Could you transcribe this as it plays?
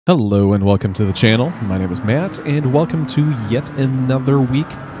Hello and welcome to the channel. My name is Matt and welcome to yet another week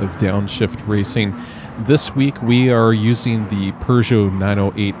of Downshift Racing. This week we are using the Peugeot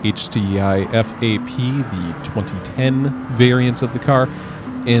 908 HDI FAP, the 2010 variant of the car,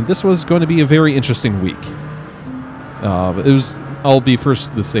 and this was going to be a very interesting week. I'll be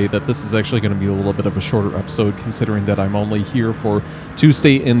first to say that this is actually going to be a little bit of a shorter episode considering that I'm only here for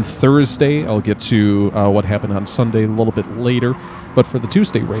Tuesday and Thursday. I'll get to what happened on Sunday a little bit later. But for the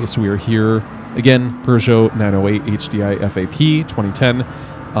Tuesday race, we are here, again, Peugeot 908 HDI FAP 2010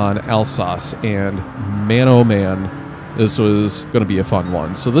 on Alsace. And man, oh man, this was going to be a fun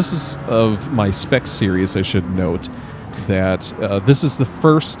one. So this is of my spec series, I should note that this is the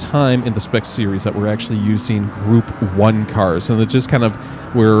first time in the spec series that we're actually using Group 1 cars. And it just kind of,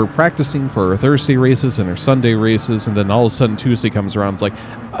 we're practicing for our Thursday races and our Sunday races, and then all of a sudden Tuesday comes around, it's like,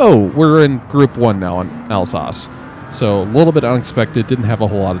 oh, we're in Group 1 now on Alsace. So a little bit unexpected, didn't have a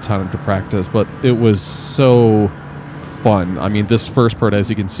whole lot of time to practice, but it was so fun. I mean, this first part, as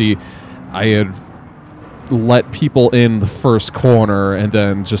you can see, I had let people in the first corner and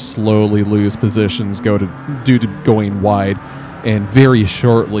then just slowly lose positions due to going wide. And very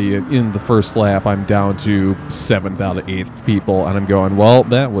shortly in the first lap, I'm down to 7th out of 8th people, and I'm going, well,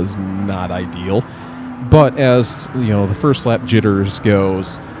 that was not ideal. But as you know, the first lap jitters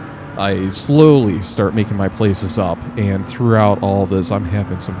goes, I slowly start making my places up, and throughout all this, I'm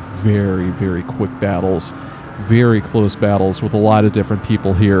having some very, very quick battles, very close battles with a lot of different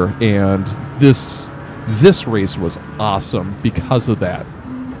people here, and this race was awesome because of that.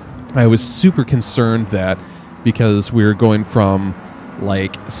 I was super concerned that because we were going from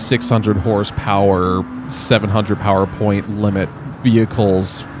like 600 horsepower, 700 power point limit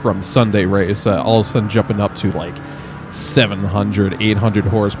vehicles from Sunday race, all of a sudden jumping up to like 700, 800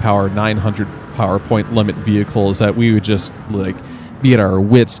 horsepower, 900 power point limit vehicles, that we would just like be at our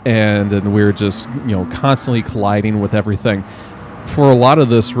wits' end, and we were just, you know, constantly colliding with everything. For a lot of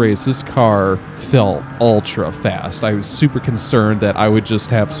this race, this car felt ultra fast. I was super concerned that I would just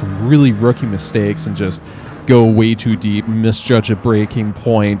have some really rookie mistakes and just go way too deep, misjudge a braking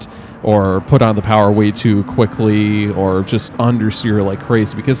point, or put on the power way too quickly, or just understeer like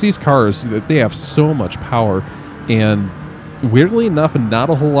crazy, because these cars, they have so much power. And weirdly enough, not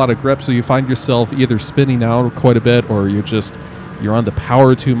a whole lot of grip, so you find yourself either spinning out quite a bit, or you're on the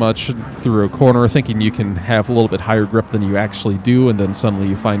power too much through a corner, thinking you can have a little bit higher grip than you actually do, and then suddenly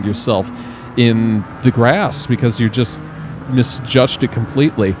you find yourself in the grass because you just misjudged it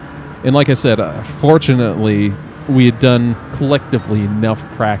completely. And like I said, fortunately, we had done collectively enough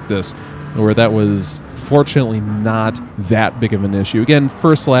practice where that was fortunately not that big of an issue. Again,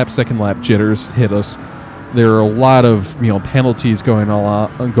 first lap, second lap jitters hit us. There are a lot of penalties going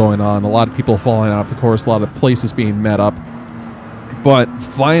on, a lot of people falling off the course, a lot of places being met up. But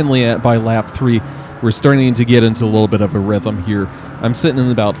finally, by lap 3, we're starting to get into a little bit of a rhythm here. I'm sitting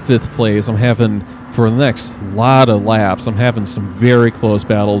in about 5th place. I'm having, for the next lot of laps, I'm having some very close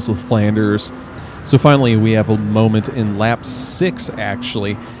battles with Flanders. So finally, we have a moment in lap 6,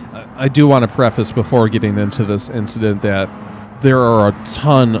 actually. I do want to preface before getting into this incident that there are a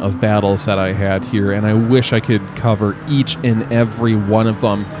ton of battles that I had here, and I wish I could cover each and every one of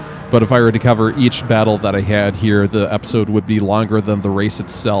them. But if I were to cover each battle that I had here, the episode would be longer than the race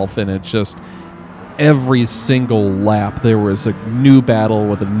itself, and it just, every single lap, there was a new battle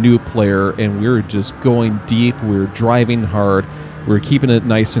with a new player, and we were just going deep, we were driving hard, we were keeping it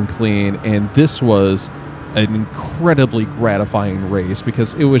nice and clean, and this was an incredibly gratifying race,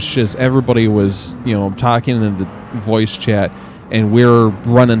 because it was just, everybody was, talking in the voice chat, and we were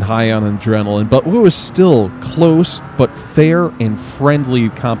running high on adrenaline, but it was still close but fair and friendly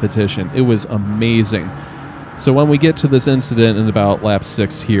competition. It was amazing. So when we get to this incident in about lap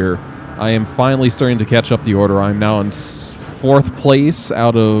 6 here, I am finally starting to catch up the order. I'm now in 4th place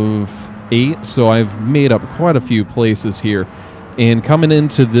out of 8, so I've made up quite a few places here. And coming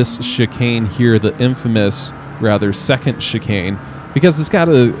into this chicane here, the infamous, second chicane, because it's got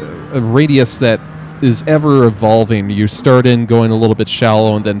a radius that is ever evolving. You start in going a little bit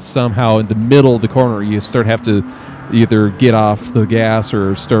shallow, and then somehow in the middle of the corner you have to either get off the gas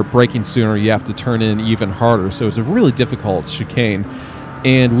or start braking sooner. You have to turn in even harder. So it's a really difficult chicane.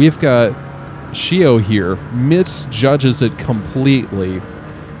 And we've got Shio here, misjudges it completely,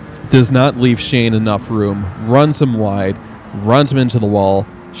 does not leave Shane enough room, runs him wide, runs him into the wall.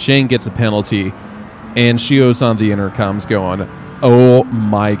 Shane gets a penalty, and Shio's on the intercoms going, oh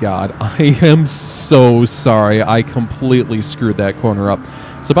my god, I am so sorry. I completely screwed that corner up.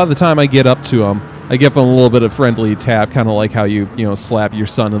 So by the time I get up to him, I give him a little bit of friendly tap, kind of like how you slap your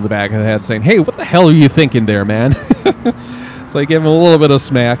son in the back of the head saying, hey, what the hell are you thinking there, man? So I gave him a little bit of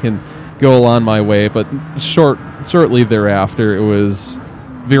smack and go on my way. But shortly thereafter, it was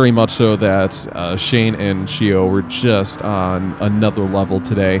very much so that Shane and Chio were just on another level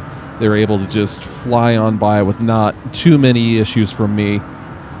today. They were able to just fly on by with not too many issues from me.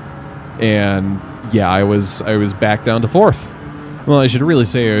 And yeah, I was back down to 4th. Well, I should really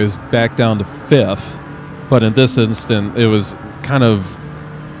say I was back down to 5th. But in this instant, it was kind of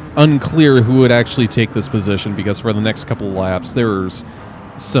unclear who would actually take this position, because for the next couple of laps, there was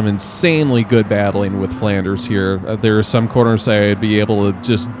some insanely good battling with Flanders here. There are some corners I'd be able to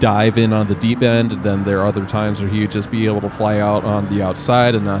just dive in on the deep end, and then there are other times where he'd just be able to fly out on the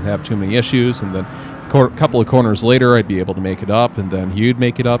outside and not have too many issues, and then a couple of corners later, I'd be able to make it up, and then he'd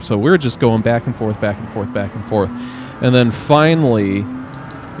make it up. So we were just going back and forth, back and forth, back and forth. And then finally,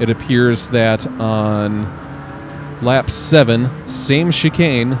 it appears that on lap 7, same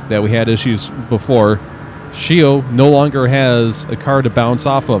chicane that we had issues before, Shio no longer has a car to bounce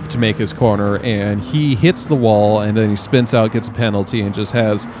off of to make his corner, and he hits the wall, and then he spins out, gets a penalty, and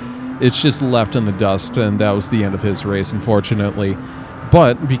it's just left in the dust, and that was the end of his race, unfortunately.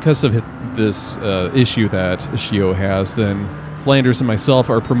 But because of this issue that Shio has, then Flanders and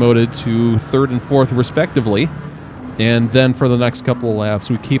myself are promoted to 3rd and 4th respectively. And then for the next couple of laps,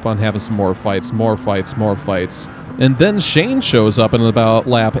 we keep on having some more fights. And then Shane shows up in about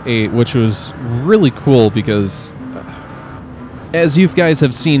lap 8, which was really cool because, as you guys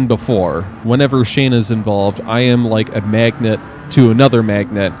have seen before, whenever Shane is involved, I am like a magnet to another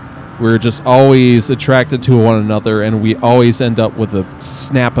magnet. We're just always attracted to one another, and we always end up with a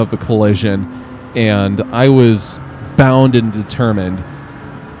snap of a collision. And I was bound and determined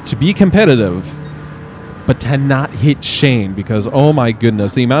to be competitive, but to not hit Shane, because, oh my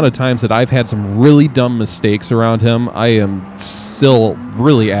goodness, the amount of times that I've had some really dumb mistakes around him, I am still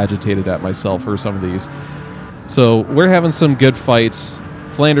really agitated at myself for some of these. So we're having some good fights.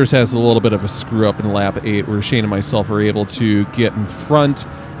 Flanders has a little bit of a screw up in lap 8 where Shane and myself are able to get in front.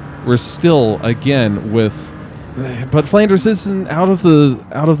 We're still, again, but Flanders isn't out of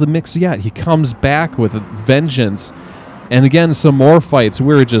the mix yet. He comes back with a vengeance. And again, some more fights.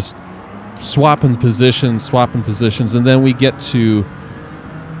 We're just swapping positions, and then we get to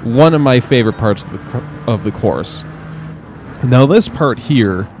one of my favorite parts of the course. Now, this part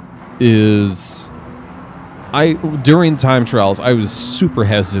here is, during time trials, I was super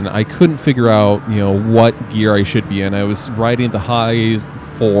hesitant. I couldn't figure out, what gear I should be in. I was riding the high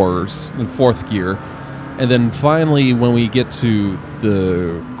 4s in 4th gear, and then finally, when we get to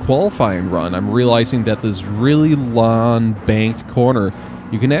the qualifying run, I'm realizing that this really long banked corner,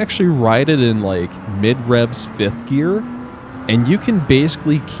 you can actually ride it in like mid-revs 5th gear, and you can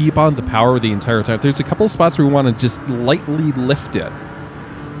basically keep on the power the entire time. There's a couple of spots where we want to just lightly lift it,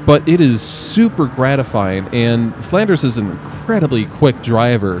 but it is super gratifying, and Flanders is an incredibly quick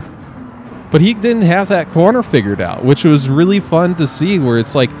driver, but he didn't have that corner figured out, which was really fun to see, where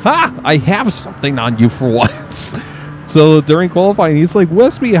it's like, ha, I have something on you for once. So during qualifying, he's like,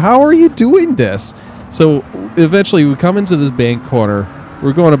 Westby, how are you doing this? So eventually we come into this bank corner.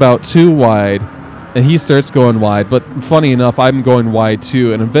 We're going about 2 wide, and he starts going wide. But funny enough, I'm going wide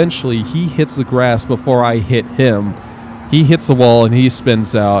too, and eventually he hits the grass before I hit him. He hits the wall, and he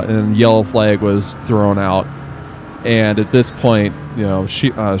spins out, and yellow flag was thrown out. And at this point,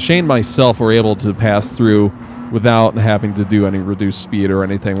 Shane and myself were able to pass through without having to do any reduced speed or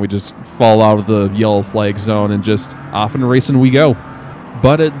anything. We just fall out of the yellow flag zone and just off and racing we go.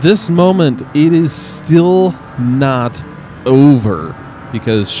 But at this moment, it is still not over,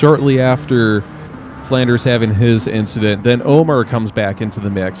 because shortly after Flanders having his incident, then Omar comes back into the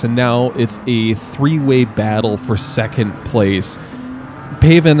mix, and now it's a 3-way battle for 2nd place.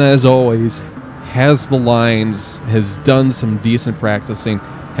 Paven, as always, has the lines, has done some decent practicing,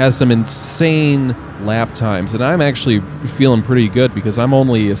 has some insane lap times, and I'm actually feeling pretty good because I'm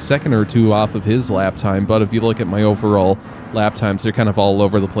only a second or 2 off of his lap time. But if you look at my overall lap times, they're kind of all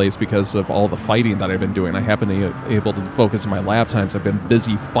over the place because of all the fighting that I've been doing. I happen to be able to focus on my lap times. I've been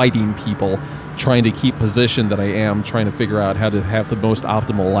busy fighting people, trying to keep position that I am, trying to figure out how to have the most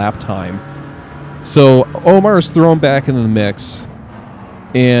optimal lap time. So Omar is thrown back into the mix,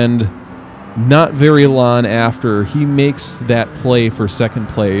 and not very long after, he makes that play for 2nd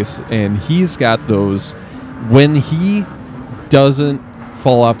place, and he's got those, when he doesn't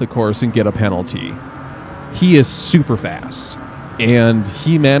fall off the course and get a penalty, he is super fast, and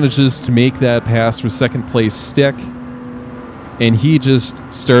he manages to make that pass for 2nd place stick, and he just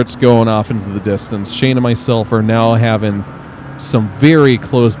starts going off into the distance. Shane and myself are now having some very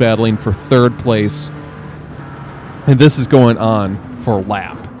close battling for 3rd place, and this is going on for a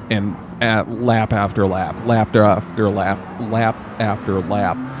lap. And at lap after lap, lap after lap, lap after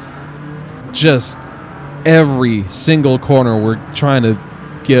lap. Just every single corner we're trying to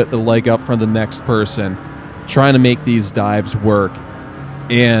get a leg up from the next person, trying to make these dives work.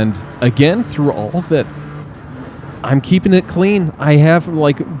 And again, through all of it, I'm keeping it clean. I have,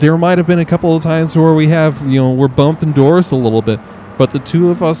 like, there might have been a couple of times where we have, you know, we're bumping doors a little bit, but the two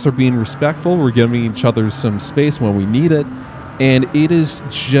of us are being respectful. We're giving each other some space when we need it. And it is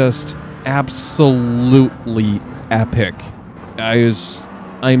just absolutely epic.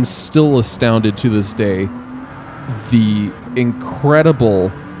 I'm still astounded to this day. The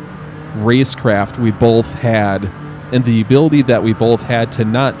incredible racecraft we both had and the ability that we both had to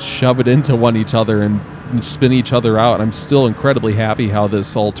not shove it into one each other and spin each other out. I'm still incredibly happy how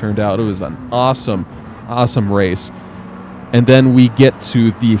this all turned out. It was an awesome, awesome race. And then we get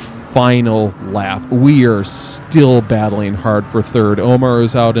to the final lap. We are still battling hard for third. Omar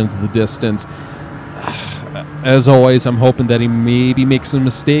is out into the distance. As always, I'm hoping that he maybe makes a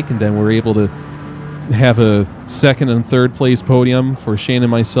mistake, and then we're able to have a second and third place podium for Shane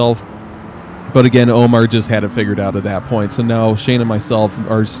and myself. But again, Omar just had it figured out at that point. So now Shane and myself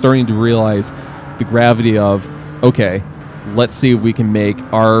are starting to realize the gravity of, okay, let's see if we can make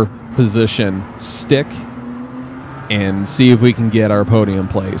our position stick and see if we can get our podium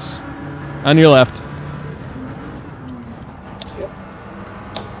place. On your left.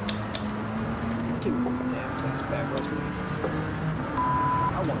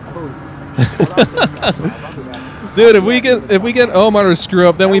 Dude, if we get Omar to screw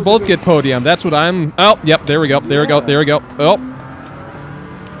up, then we both get podium. That's what I'm. Oh, yep. There we go. There we go. There we go. Oh,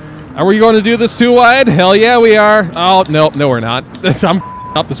 are we going to do this too wide? Hell yeah, we are. Oh no, no, we're not. I'm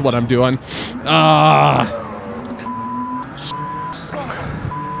up is what I'm doing.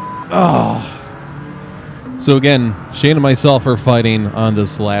 So again, Shane and myself are fighting on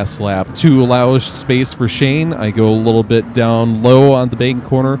this last lap. To allow space for Shane, I go a little bit down low on the bank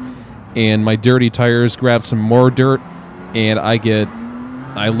corner, and my dirty tires grab some more dirt, and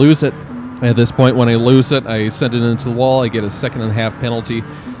I lose it. At this point, when I lose it, I send it into the wall. I get a 2.5 penalty.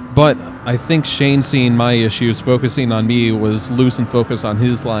 But I think Shane, seeing my issues, focusing on me, was losing focus on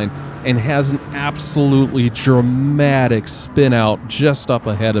his line and has an absolutely dramatic spin out just up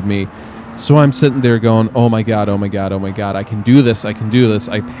ahead of me. So I'm sitting there going, oh my God, oh my God, oh my God, I can do this, I can do this.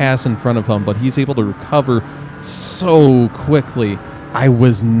 I pass in front of him, but he's able to recover so quickly. I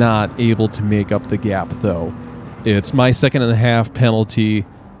was not able to make up the gap, though. It's my 2.5 penalty.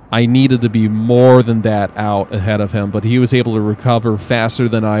 I needed to be more than that out ahead of him, but he was able to recover faster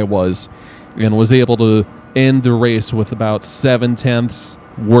than I was and was able to end the race with about 7/10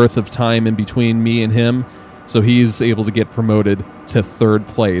 worth of time in between me and him. So he's able to get promoted to third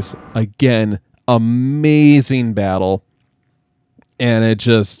place. Again, amazing battle. And it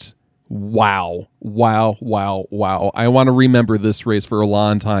just, wow, wow, wow, wow. I want to remember this race for a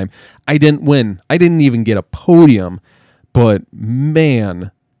long time. I didn't win. I didn't even get a podium. But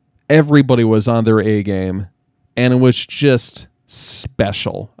man, everybody was on their A game. And it was just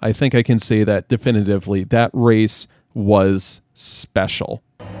special. I think I can say that definitively. That race was special.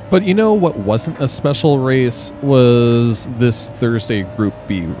 But you know what wasn't a special race was this Thursday Group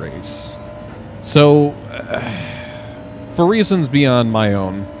B race. So, for reasons beyond my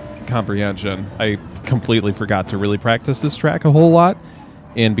own comprehension, I completely forgot to really practice this track a whole lot.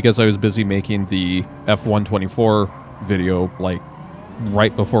 And because I was busy making the F124 video, like,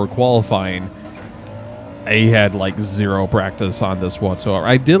 right before qualifying, I had, like, zero practice on this whatsoever.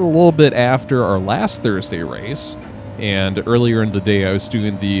 I did a little bit after our last Thursday race. And earlier in the day, I was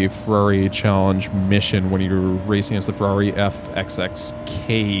doing the Ferrari Challenge mission when you were racing as the Ferrari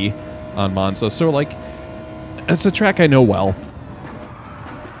FXXK on Monza. So, like, it's a track I know well.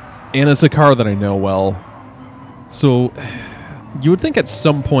 And it's a car that I know well. So, you would think at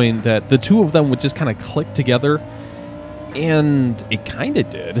some point that the two of them would just kind of click together. And it kind of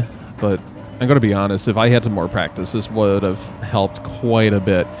did. But I'm going to be honest, if I had some more practice, this would have helped quite a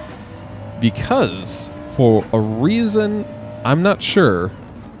bit. Because, for a reason I'm not sure,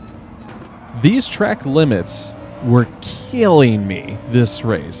 these track limits were killing me this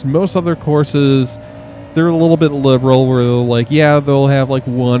race. Most other courses, they're a little bit liberal where they're like, yeah, they'll have like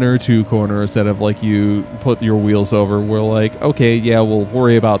 1 or 2 corners that have like you put your wheels over. We're like, okay, yeah, we'll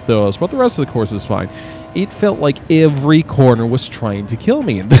worry about those, but the rest of the course is fine. It felt like every corner was trying to kill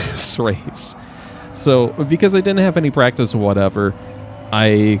me in this race. So because I didn't have any practice or whatever,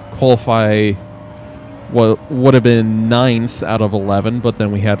 I qualify what would have been 9th out of 11, but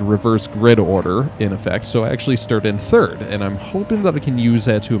then we had reverse grid order in effect, so I actually started in 3rd, and I'm hoping that I can use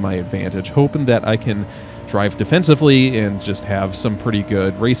that to my advantage, hoping that I can drive defensively and just have some pretty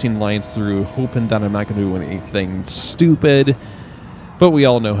good racing lines through, hoping that I'm not going to do anything stupid. But we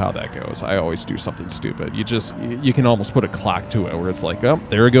all know how that goes. I always do something stupid. You can almost put a clock to it where it's like, oh,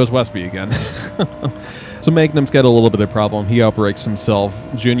 there goes Westby again. So Magnum's got a little bit of problem. He outbreaks himself.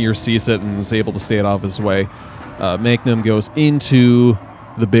 Junior sees it and is able to stay it off his way. Magnum goes into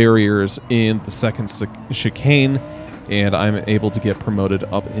the barriers in the second chicane, and I'm able to get promoted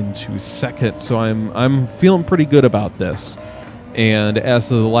up into second. So I'm feeling pretty good about this. And as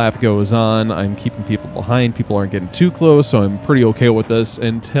the lap goes on, I'm keeping people behind. People aren't getting too close, so I'm pretty okay with this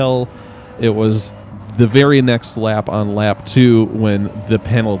until it was the very next lap on lap 2 when the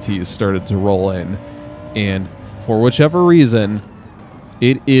penalties started to roll in. And for whichever reason,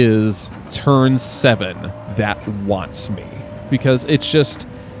 it is turn 7 that wants me. Because it's just,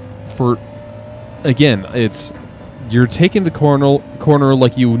 you're taking the corner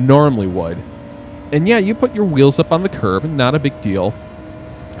like you normally would. And yeah, you put your wheels up on the curb, not a big deal.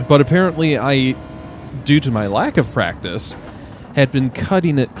 But apparently I, due to my lack of practice, had been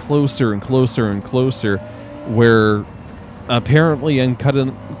cutting it closer and closer and closer, where apparently I'm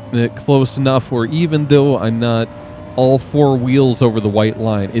cutting it close enough where even though I'm not all 4 wheels over the white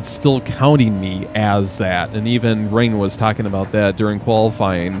line, it's still counting me as that. And even Rain was talking about that during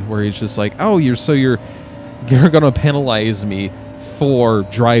qualifying, where he's just like, oh, you're going to penalize me for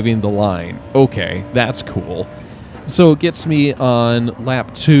driving the line. Okay, that's cool. So it gets me on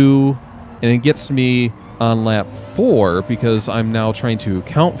lap 2, and it gets me on lap 4 because I'm now trying to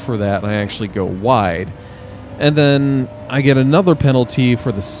account for that, and I actually go wide. And then I get another penalty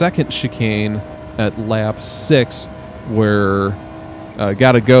for the second chicane at lap 6, where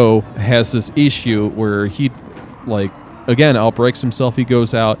Gotta Go has this issue where he, again, outbreaks himself. He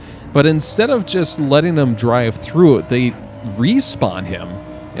goes out, but instead of just letting him drive through it, they respawn him.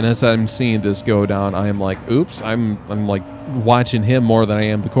 And as I'm seeing this go down, I'm like, oops, I'm like watching him more than I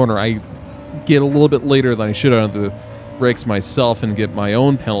am the corner. I get a little bit later than I should on the brakes myself and get my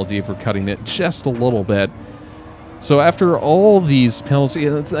own penalty for cutting it just a little bit. So after all these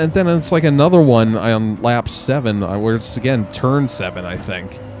penalties, and then it's like another one on lap 7, where it's again turn 7, I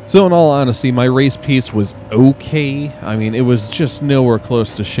think. So in all honesty, my race piece was okay. I mean, it was just nowhere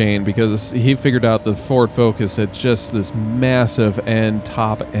close to Shane because he figured out the Ford Focus had just this massive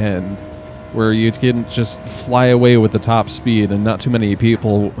top end where you can just fly away with the top speed, and not too many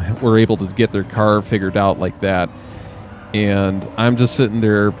people were able to get their car figured out like that. And I'm just sitting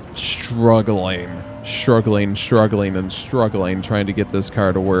there struggling, trying to get this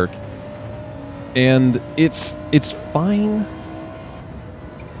car to work. And it's fine.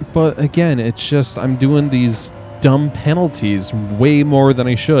 But again, it's just I'm doing these dumb penalties way more than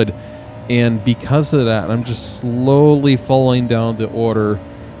I should. And because of that, I'm just slowly falling down the order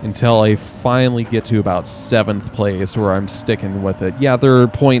until I finally get to about 7th place where I'm sticking with it. Yeah, there are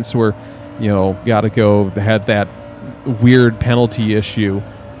points where, Gotta Go had that weird penalty issue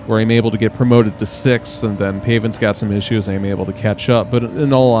where I'm able to get promoted to 6th, and then Pavin's got some issues and I'm able to catch up. But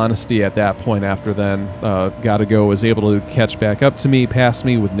in all honesty, at that point after then, Gotta Go was able to catch back up to me, pass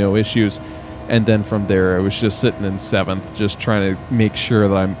me with no issues. And then from there, I was just sitting in 7th, just trying to make sure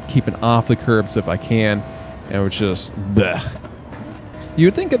that I'm keeping off the curbs if I can. And it was just, bleh.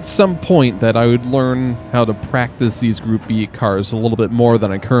 You'd think at some point that I would learn how to practice these Group B cars a little bit more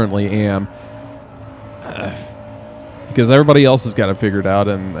than I currently am. Because everybody else has got it figured out,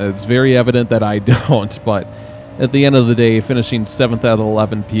 and it's very evident that I don't. But at the end of the day, finishing 7th out of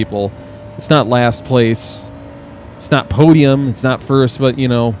 11 people, it's not last place, it's not podium, it's not first, but,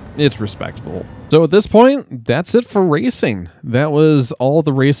 it's respectable. So at this point, that's it for racing. That was all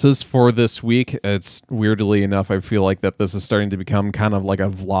the races for this week. It's weirdly enough, I feel like that this is starting to become kind of like a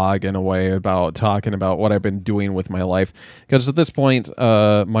vlog in a way about talking about what I've been doing with my life. Because at this point,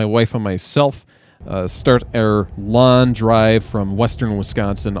 my wife and myself start our lawn drive from western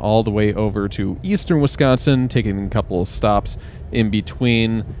Wisconsin all the way over to eastern Wisconsin, taking a couple of stops in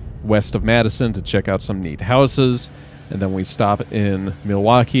between west of Madison to check out some neat houses. And then we stop in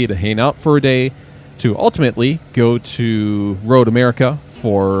Milwaukee to hang out for a day to ultimately go to Road America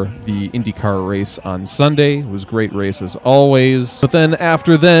for the IndyCar race on Sunday. It was a great race as always. But then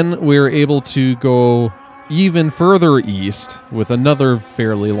after then, we were able to go even further east with another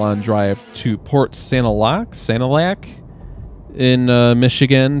fairly long drive to Port Sanilac in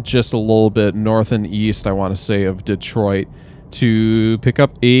Michigan, just a little bit north and east, I want to say, of Detroit, to pick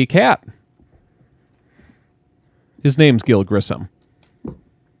up a cat. His name's Gil Grissom.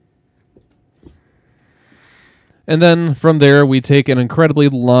 And then from there, we take an incredibly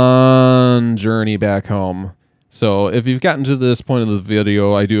long journey back home So if you've gotten to this point of the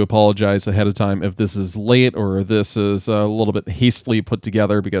video, I do apologize ahead of time if this is late or this is a little bit hastily put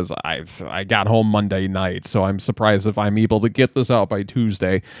together, because I got home Monday night, so I'm surprised if I'm able to get this out by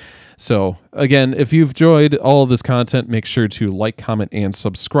Tuesday. So again, if you've enjoyed all of this content, make sure to like, comment, and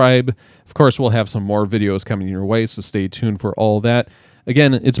subscribe. Of course, we'll have some more videos coming your way, so stay tuned for all that.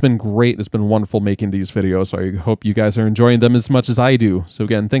 Again, it's been great. It's been wonderful making these videos, so I hope you guys are enjoying them as much as I do. So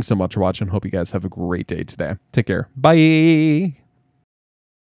again, thanks so much for watching. Hope you guys have a great day today. Take care. Bye!